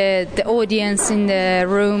inspired the audience in the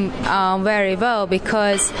room very well,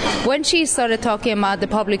 because when she started talking about the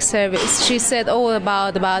public service, she said all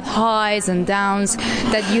about highs and downs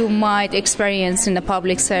that you might experience in the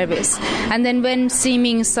public service. And then when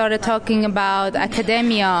Siming started talking about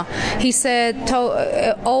academia, he said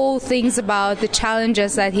all things about the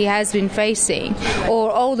challenges that he has been facing,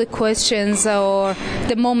 or all the questions or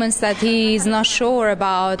the moments that he is not sure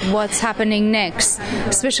about what's happening next.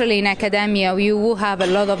 Especially in academia, you will have a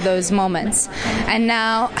lot of those moments. And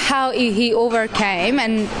now how he overcame,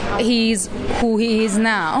 and he's who he is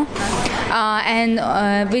now.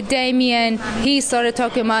 With Damien, he started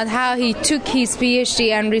talking about how he took his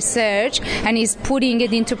PhD and research and he's putting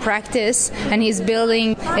it into practice, and he's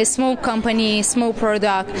building a small company, small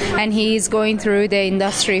product, and he's going through the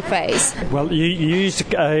industry phase. Well, you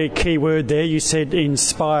used a key word there. You said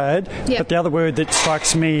inspired, Yep. But the other word that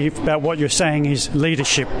strikes me about what you're saying is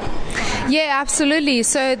leadership. Yeah, absolutely.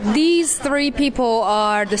 So these 3 people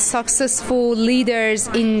are the successful leaders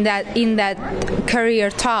in that career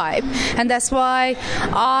type, and that's why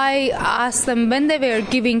I asked them when they were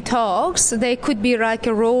giving talks, they could be like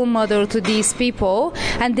a role model to these people,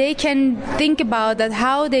 and they can think about that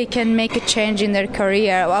how they can make a change in their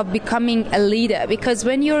career of becoming a leader. Because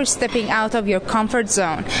when you're stepping out of your comfort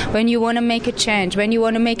zone, when you want to make a change, when you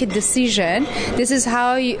want to make a decision, this is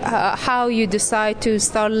how you decide to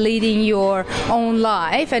start leading your own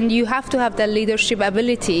life, and you have to have that leadership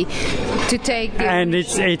ability to take the And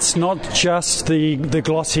it's not just the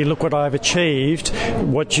glossy, look what I've achieved.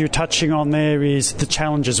 What you're touching on there is the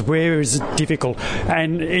challenges. Where is it difficult?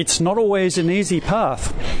 And it's not always an easy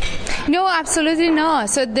path. No, absolutely not.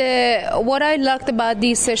 So what I liked about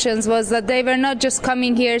these sessions was that they were not just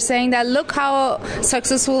coming here saying that, look how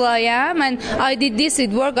successful I am, and I did this, it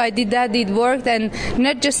worked, I did that, it worked, and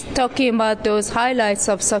not just talking about those highlights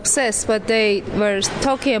of success, but they were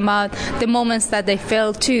talking about the moments that they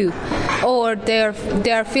failed too, or they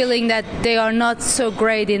are feeling that they are not so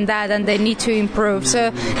great in that and they need to improve. So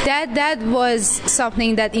that was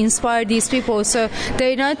something that inspired these people. So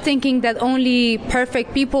they're not thinking that only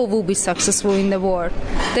perfect people will be successful in the world.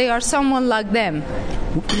 They are someone like them.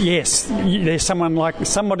 Yes, there's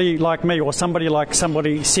somebody like me, or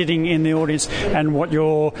somebody sitting in the audience, and what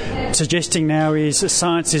you're suggesting now is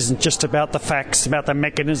science isn't just about the facts, about the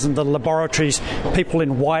mechanism, the laboratories, people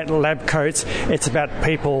in white lab coats. It's about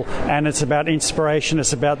people, and it's about inspiration,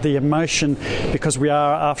 it's about the emotion, because we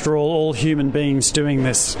are, after all human beings doing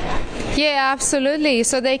this. Yeah, absolutely.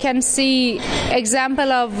 So they can see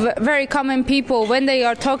example of very common people when they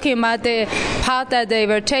are talking about the path that they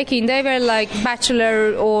were taking. They were like bachelor,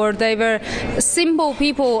 or they were simple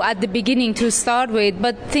people at the beginning to start with,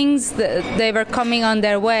 but things they were coming on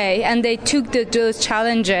their way, and they took those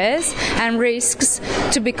challenges and risks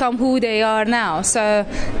to become who they are now. So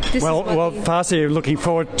Farsi, looking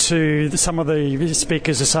forward to some of the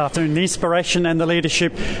speakers this afternoon, the inspiration and the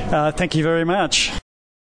leadership. Thank you very much.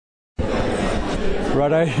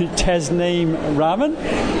 Righto, Tasneem Rahman.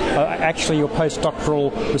 Actually, you're a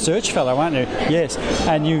postdoctoral research fellow, aren't you? Yes.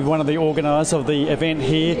 And you're one of the organisers of the event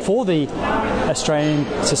here for the Australian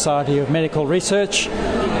Society of Medical Research.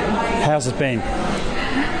 How's it been?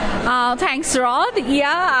 Thanks, Rod.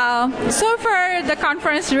 So far the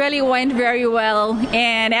conference really went very well,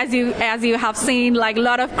 and as you have seen, like a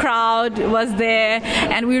lot of crowd was there,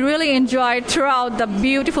 and we really enjoyed throughout the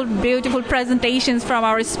beautiful presentations from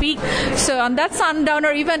our speakers. So on that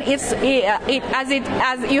Sundowner event, as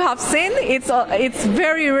you have seen, it's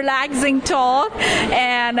very relaxing talk,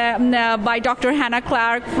 and by Dr. Hannah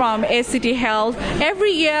Clark from ACT Health.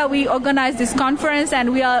 Every year we organize this conference,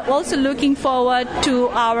 and we are also looking forward to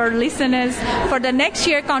our our listeners for the next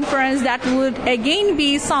year conference that would again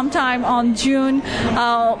be sometime on June,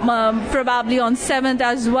 probably on 7th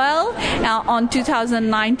as well, on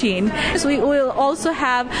 2019. So we will also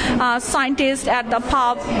have scientists at the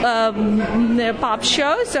POP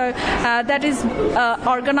show. So that is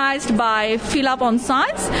organized by Fill Up on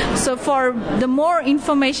Science. So for the more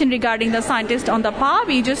information regarding the scientists on the POP,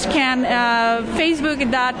 you just can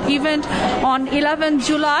Facebook that event on 11th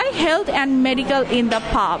July, Health and Medical in the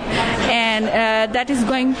POP. And that is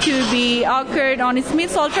going to be occurred on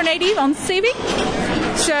Smith's Alternative on Civic.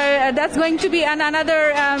 So that's going to be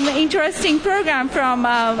another interesting program from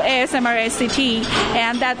ASMR SCT,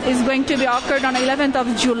 and that is going to be occurred on 11th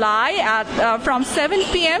of July from 7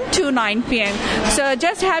 p.m. to 9 p.m. So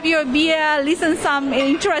just have your beer, listen some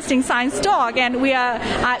interesting science talk, and we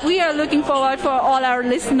are looking forward for all our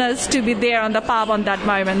listeners to be there on the pub on that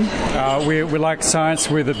moment. We like science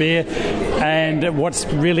with a beer, and what's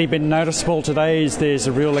really been noticeable today is there's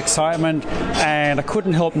a real excitement, and I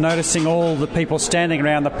couldn't help noticing all the people standing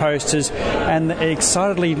around the posters and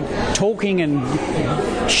excitedly talking and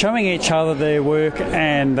showing each other their work,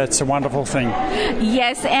 and that's a wonderful thing.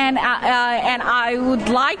 Yes, and I would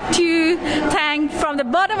like to thank from the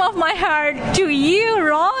bottom of my heart to you,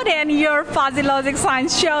 Rod, and your Fuzzy Logic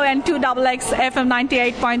Science Show and 2XX FM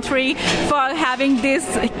 98.3 for having this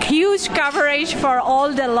huge coverage for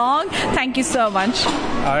all day long. Thank you so much.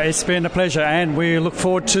 It's been a pleasure, and we look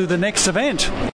forward to the next event.